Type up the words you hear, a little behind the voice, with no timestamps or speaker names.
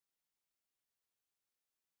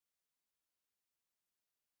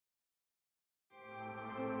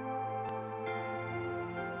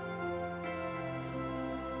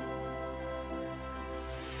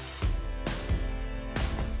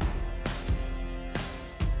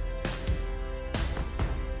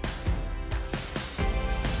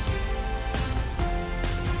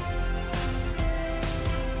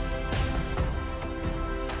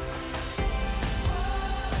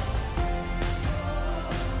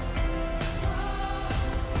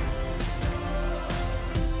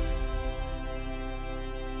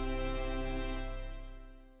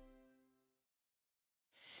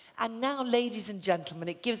And now, ladies and gentlemen,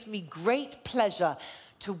 it gives me great pleasure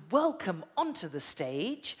to welcome onto the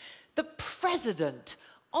stage the president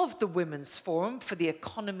of the Women's Forum for the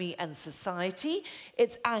Economy and Society.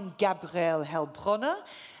 It's Anne-Gabrielle Heilbronner,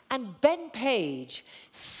 and Ben Page,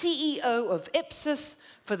 CEO of IPSOS,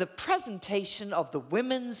 for the presentation of the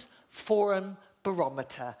Women's Forum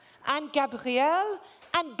Barometer. Anne-Gabrielle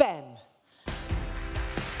and Ben.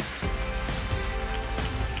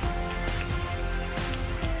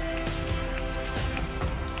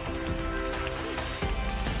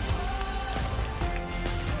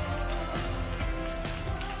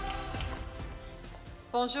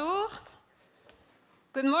 Bonjour.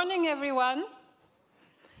 Good morning, everyone.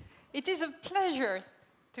 It is a pleasure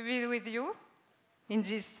to be with you in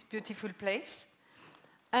this beautiful place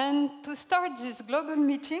and to start this global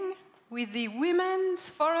meeting with the Women's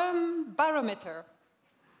Forum Barometer.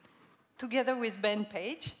 Together with Ben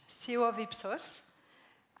Page, CEO of IPSOS,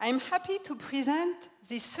 I'm happy to present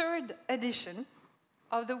the third edition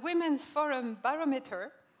of the Women's Forum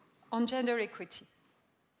Barometer on gender equity.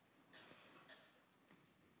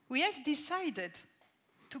 We have decided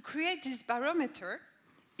to create this barometer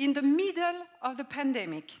in the middle of the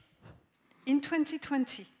pandemic, in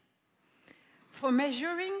 2020, for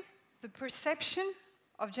measuring the perception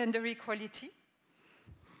of gender equality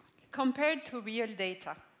compared to real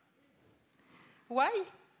data. Why?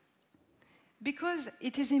 Because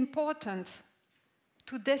it is important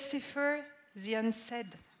to decipher the unsaid,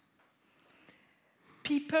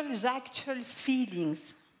 people's actual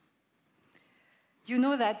feelings. You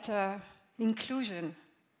know that inclusion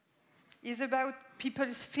is about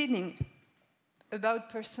people's feeling, about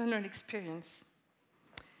personal experience.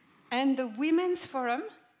 And the Women's Forum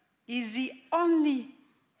is the only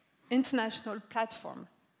international platform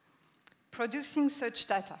producing such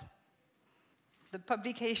data. The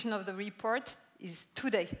publication of the report is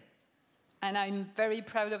today, and I'm very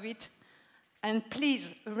proud of it. And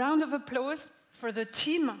please, a round of applause for the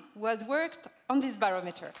team who has worked on this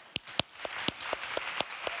barometer.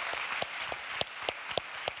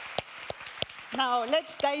 Now,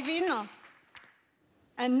 let's dive in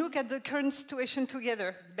and look at the current situation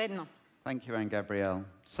together. Ben. Thank you, Anne-Gabrielle.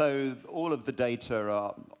 So all of the data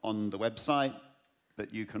are on the website,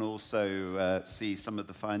 but you can also see some of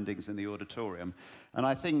the findings in the auditorium. And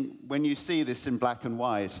I think when you see this in black and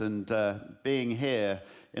white, and being here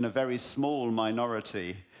in a very small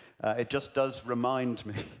minority, it just does remind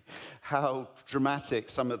me how dramatic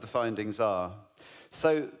some of the findings are.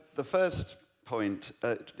 So the first point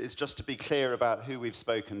is just to be clear about who we've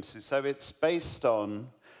spoken to. So it's based on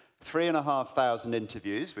 3,500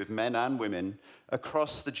 interviews with men and women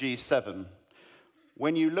across the G7.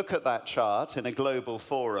 When you look at that chart in a global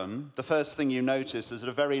forum, the first thing you notice is that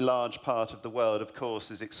a very large part of the world, of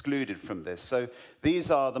course, is excluded from this. So these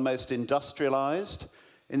are the most industrialized,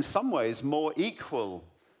 in some ways more equal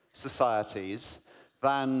societies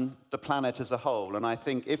than the planet as a whole. And I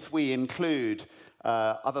think if we include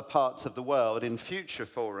other parts of the world in future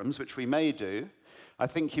forums, which we may do, I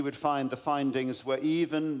think you would find the findings were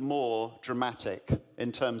even more dramatic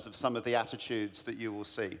in terms of some of the attitudes that you will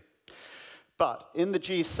see. But in the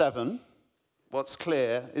G7, what's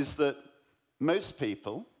clear is that most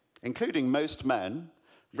people, including most men,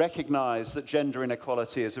 recognize that gender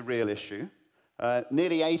inequality is a real issue.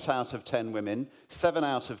 Nearly 8 out of 10 women, 7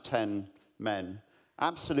 out of 10 men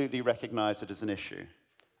absolutely recognize it as an issue.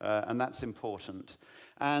 And that's important.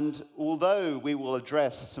 And although we will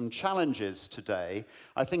address some challenges today,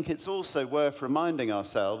 I think it's also worth reminding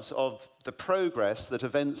ourselves of the progress that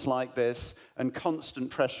events like this and constant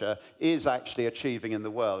pressure is actually achieving in the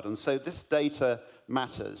world. And so this data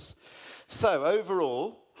matters. So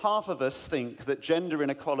overall, half of us think that gender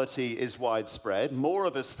inequality is widespread. More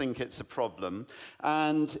of us think it's a problem.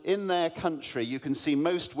 And in their country, you can see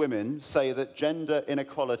most women say that gender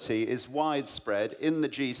inequality is widespread in the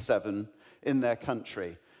G7 in their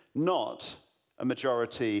country, not a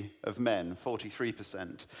majority of men,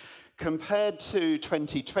 43%. Compared to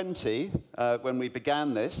 2020, when we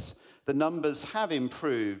began this, the numbers have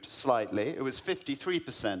improved slightly. It was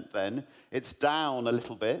 53% then. It's down a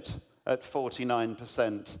little bit at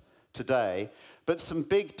 49% today, but some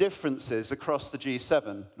big differences across the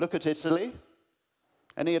G7. Look at Italy.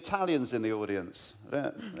 Any Italians in the audience? Yeah,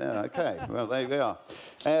 okay, well, there we are.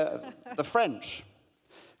 The French.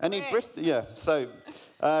 Yeah, so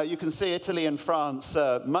you can see Italy and France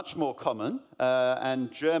much more common,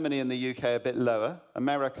 and Germany and the UK a bit lower,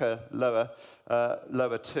 America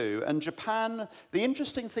lower too, and Japan, the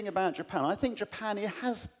interesting thing about Japan, I think Japan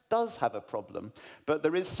does have a problem, but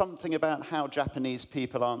there is something about how Japanese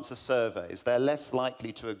people answer surveys. They're less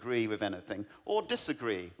likely to agree with anything or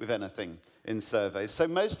disagree with anything in surveys. So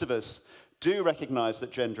most of us do recognize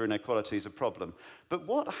that gender inequality is a problem. But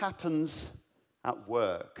what happens at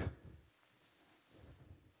work?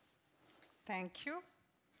 Thank you.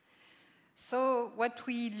 So what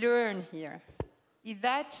we learn here is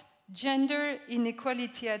that gender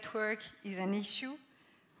inequality at work is an issue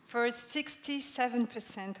for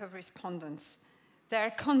 67% of respondents. They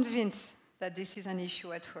are convinced that this is an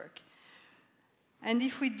issue at work. And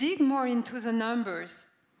if we dig more into the numbers,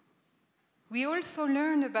 we also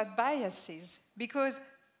learn about biases, because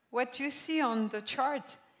what you see on the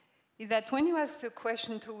chart is that when you ask the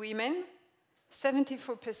question to women,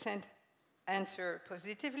 74% answer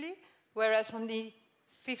positively, whereas only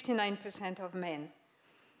 59% of men.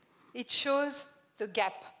 It shows the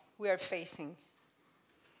gap we are facing.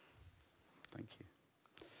 Thank you.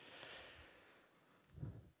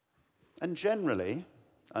 And generally,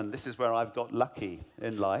 and this is where I've got lucky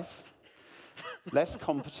in life, less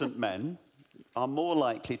competent men are more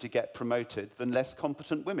likely to get promoted than less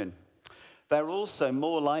competent women. They're also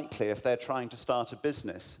more likely, if they're trying to start a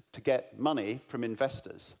business, to get money from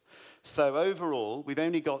investors. So overall, we've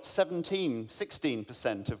only got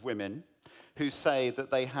 16% of women who say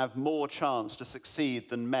that they have more chance to succeed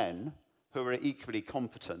than men who are equally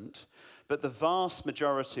competent. But the vast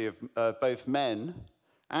majority of both men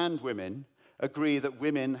and women agree that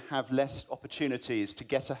women have less opportunities to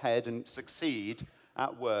get ahead and succeed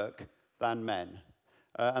at work than men.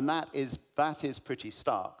 And that is pretty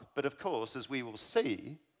stark. But of course, as we will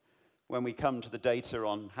see when we come to the data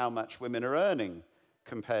on how much women are earning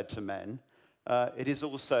compared to men, it is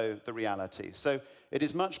also the reality. So it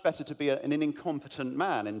is much better to be an incompetent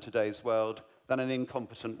man in today's world than an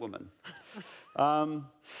incompetent woman.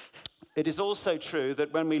 It is also true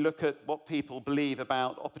that when we look at what people believe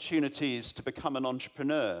about opportunities to become an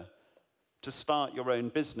entrepreneur, to start your own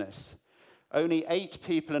business, only 8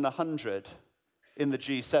 people in 100 in the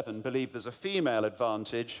G7 believe there's a female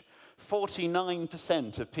advantage.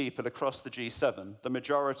 49% of people across the G7, the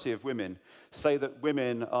majority of women, say that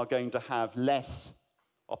women are going to have less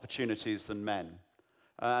opportunities than men.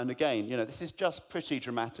 And again, this is just pretty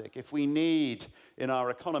dramatic. If we need in our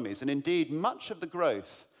economies, and indeed much of the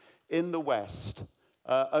growth in the West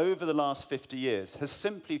over the last 50 years has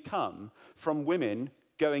simply come from women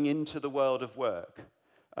going into the world of work.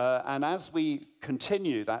 And as we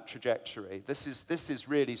continue that trajectory, this is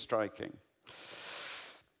really striking.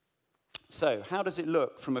 So, how does it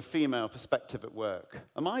look from a female perspective at work?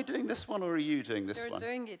 Am I doing this one, or are you doing this one? You're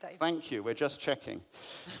doing it, I think. Thank you, we're just checking.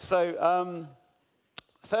 So,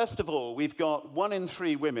 first of all, we've got 1 in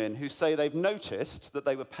 3 women who say they've noticed that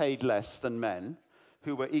they were paid less than men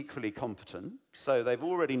who were equally competent. So they've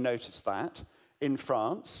already noticed that. In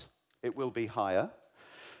France, it will be higher.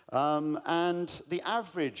 And the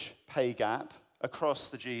average pay gap across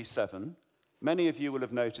the G7, many of you will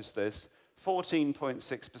have noticed this,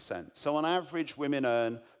 14.6%. So on average, women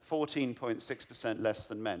earn 14.6% less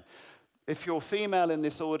than men. If you're female in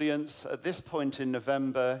this audience, at this point in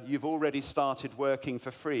November, you've already started working for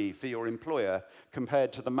free for your employer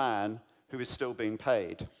compared to the man who is still being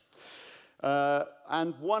paid.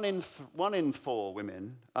 And one in 4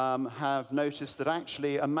 women have noticed that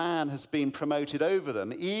actually a man has been promoted over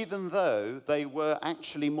them, even though they were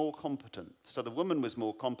actually more competent. So the woman was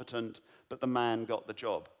more competent, but the man got the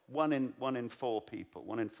job. 1 in 4 people,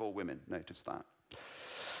 1 in 4 women noticed that.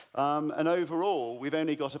 And overall, we've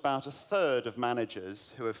only got about 1/3 of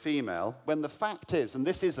managers who are female, when the fact is, and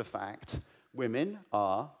this is a fact, women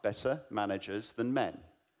are better managers than men.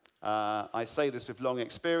 I say this with long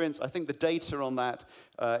experience. I think the data on that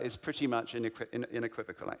is pretty much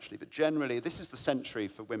unequivocal, actually. But generally, this is the century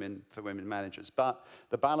for women managers. But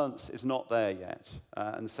the balance is not there yet.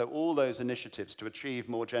 And so all those initiatives to achieve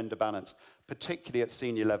more gender balance, particularly at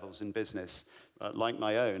senior levels in business, like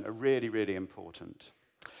my own, are really, really important.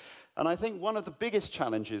 And I think one of the biggest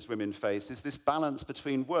challenges women face is this balance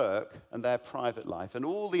between work and their private life. And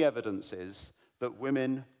all the evidence is that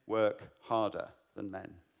women work harder than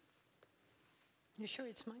men. You sure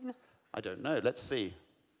it's mine? I don't know. Let's see.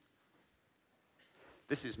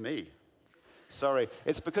 This is me. Sorry.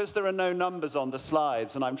 It's because there are no numbers on the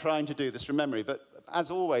slides, and I'm trying to do this from memory. But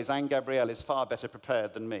as always, Anne-Gabrielle is far better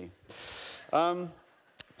prepared than me.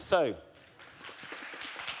 So,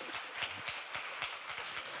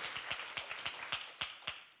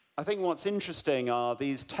 I think what's interesting are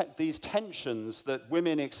these tensions that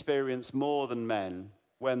women experience more than men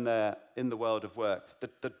when they're in the world of work.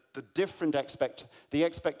 The different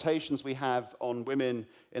expectations we have on women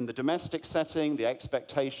in the domestic setting, the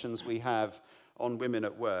expectations we have on women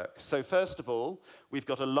at work. So first of all, we've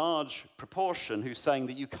got a large proportion who's saying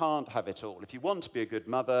that you can't have it all. If you want to be a good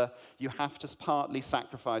mother, you have to partly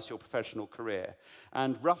sacrifice your professional career.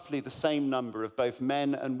 And roughly the same number of both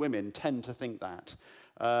men and women tend to think that.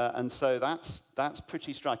 And so that's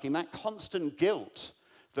pretty striking. That constant guilt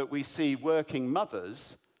that we see working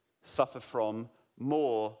mothers suffer from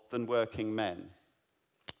more than working men.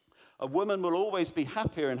 A woman will always be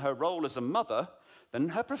happier in her role as a mother than in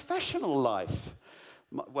her professional life.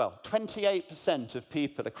 Well, 28% of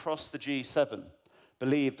people across the G7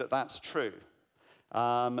 believe that that's true.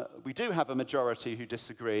 We do have a majority who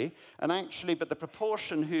disagree, and actually, but the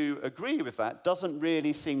proportion who agree with that doesn't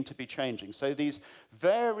really seem to be changing. So these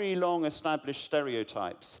very long established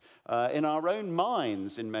stereotypes in our own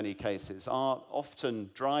minds, in many cases, are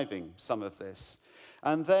often driving some of this.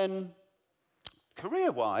 And then,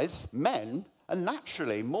 career-wise, men are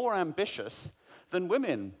naturally more ambitious than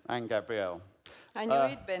women, Anne-Gabrielle. I knew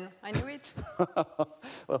it, Ben. I knew it.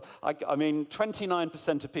 Well, I mean,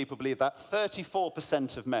 29% of people believe that,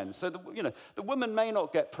 34% of men. So, the woman may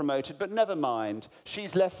not get promoted, but never mind.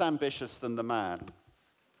 She's less ambitious than the man.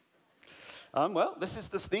 Well,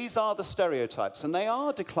 these are the stereotypes, and they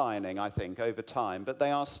are declining, I think, over time, but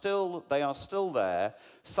they are still there.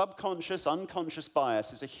 Subconscious, unconscious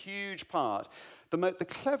bias is a huge part. The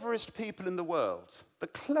cleverest people in the world,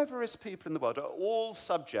 are all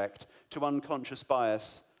subject to unconscious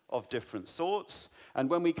bias of different sorts. And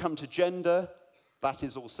when we come to gender, that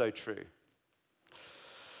is also true.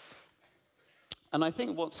 And I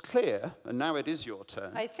think what's clear, and now it is your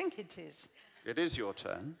turn. I think it is. It is your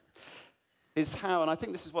turn, is how, and I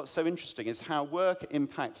think this is what's so interesting, is how work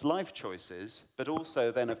impacts life choices, but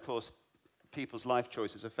also then, of course, people's life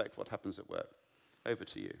choices affect what happens at work. Over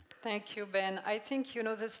to you. Thank you, Ben. I think,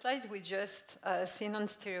 the slides we just seen on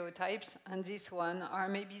stereotypes and this one are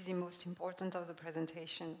maybe the most important of the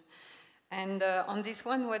presentation. And on this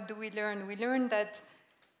one, what do we learn? We learn that,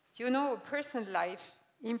 personal life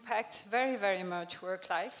impacts very, very much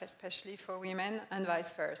work life, especially for women, and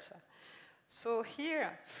vice versa. So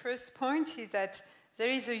here, first point is that there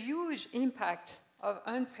is a huge impact of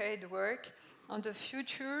unpaid work on the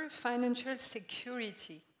future financial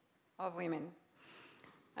security of women.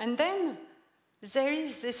 And then there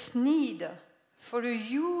is this need for a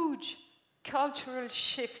huge cultural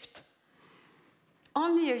shift.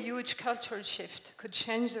 Only a huge cultural shift could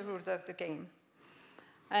change the rules of the game.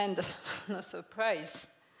 And no surprise,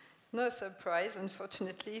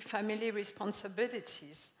 unfortunately, family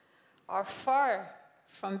responsibilities are far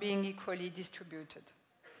from being equally distributed.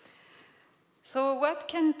 So what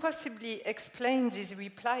can possibly explain these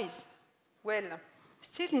replies? Well,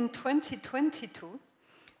 still in 2022,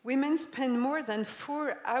 women spend more than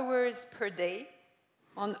 4 hours per day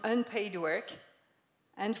on unpaid work,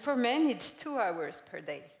 and for men, it's 2 hours per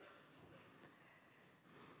day.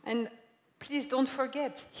 And please don't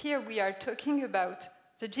forget, here we are talking about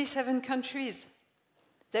the G7 countries.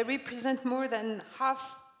 They represent more than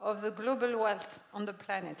half of the global wealth on the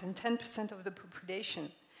planet and 10% of the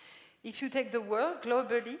population. If you take the world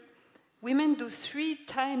globally, women do 3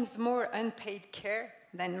 times more unpaid care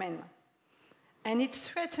than men. And it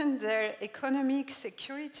threatens their economic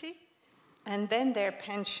security and then their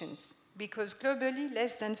pensions, because globally,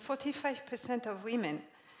 less than 45% of women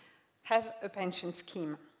have a pension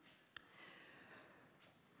scheme.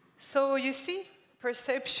 So you see,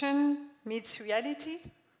 perception meets reality,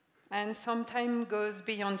 and sometimes goes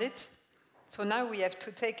beyond it. So now we have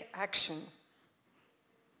to take action.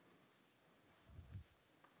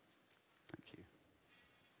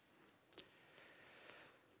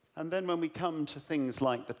 And then when we come to things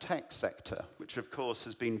like the tech sector, which of course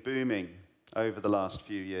has been booming over the last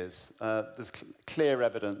few years, there's clear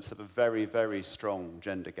evidence of a very, very strong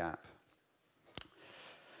gender gap.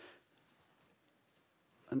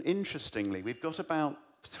 And interestingly, we've got about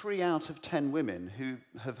 3 out of 10 women who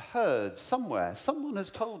have heard somewhere, someone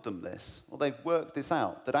has told them this, or they've worked this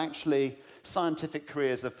out, that actually scientific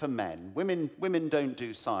careers are for men. Women don't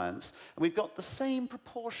do science. And we've got the same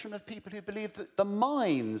proportion of people who believe that the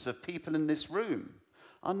minds of people in this room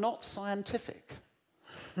are not scientific.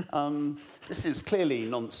 This is clearly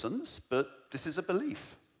nonsense, but this is a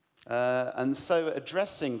belief. And so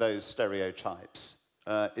addressing those stereotypes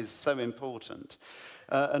is so important.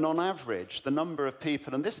 And on average, the number of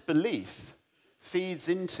people, and this belief feeds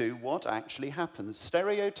into what actually happens.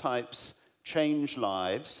 Stereotypes change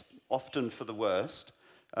lives, often for the worst,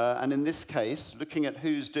 And in this case, looking at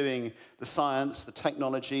who's doing the science, the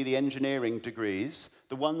technology, the engineering degrees,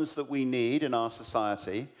 the ones that we need in our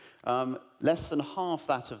society, less than half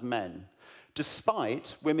that of men,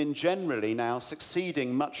 despite women generally now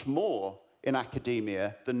succeeding much more in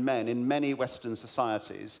academia than men in many Western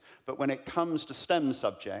societies. But when it comes to STEM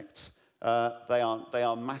subjects, they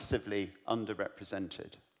are massively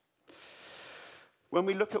underrepresented. When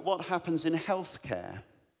we look at what happens in healthcare,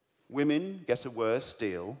 women get a worse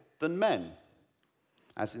deal than men,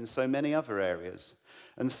 as in so many other areas.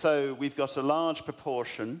 And so we've got a large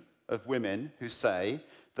proportion of women who say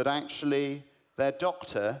that actually their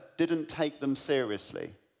doctor didn't take them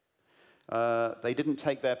seriously. They didn't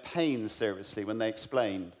take their pain seriously when they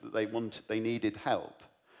explained that they needed help.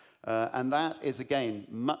 And that is, again,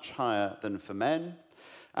 much higher than for men.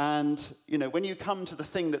 And, you know, when you come to the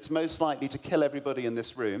thing that's most likely to kill everybody in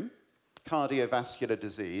this room, cardiovascular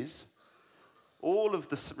disease, all of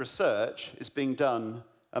the research is being done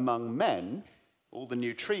among men, all the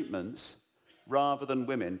new treatments, rather than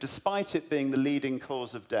women, despite it being the leading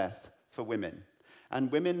cause of death for women. And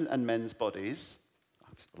women and men's bodies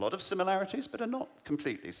have a lot of similarities, but are not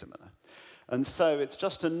completely similar. And so it's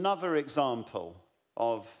just another example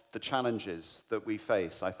of the challenges that we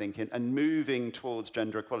face, I think, in moving towards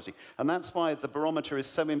gender equality. And that's why the Barometer is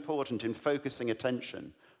so important in focusing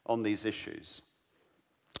attention on these issues.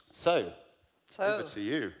 So over to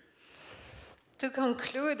you. To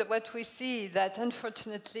conclude, what we see that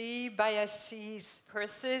unfortunately biases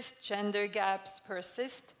persist, gender gaps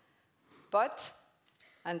persist, but,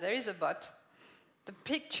 and there is a but, the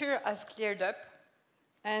picture has cleared up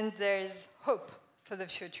and there is hope for the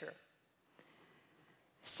future.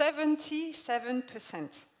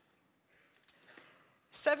 77%.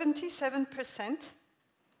 77%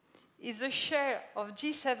 is the share of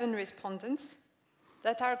G7 respondents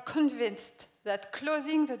that are convinced that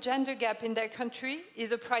closing the gender gap in their country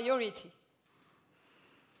is a priority.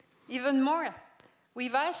 Even more,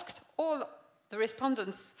 we've asked all the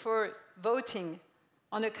respondents for voting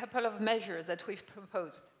on a couple of measures that we've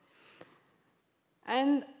proposed.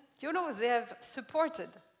 And, you know, they have supported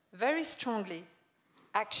very strongly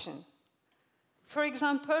action. For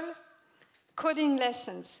example, coding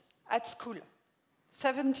lessons at school.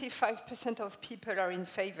 75% of people are in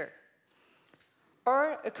favor.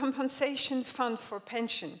 Or a compensation fund for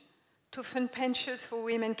pension, to fund pensions for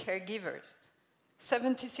women caregivers.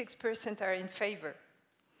 76% are in favor.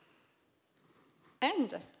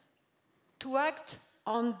 And to act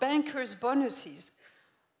on bankers' bonuses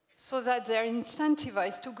so that they're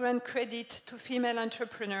incentivized to grant credit to female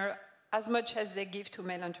entrepreneurs as much as they give to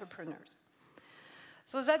male entrepreneurs.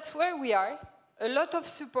 So that's where we are. A lot of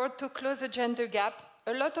support to close the gender gap,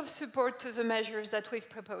 a lot of support to the measures that we've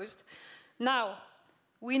proposed. Now,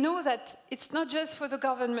 we know that it's not just for the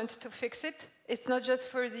government to fix it, it's not just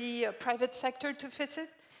for the private sector to fix it,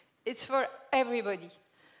 it's for everybody.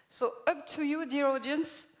 So up to you, dear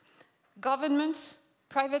audience, governments,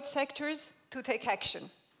 private sectors, to take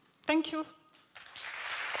action. Thank you.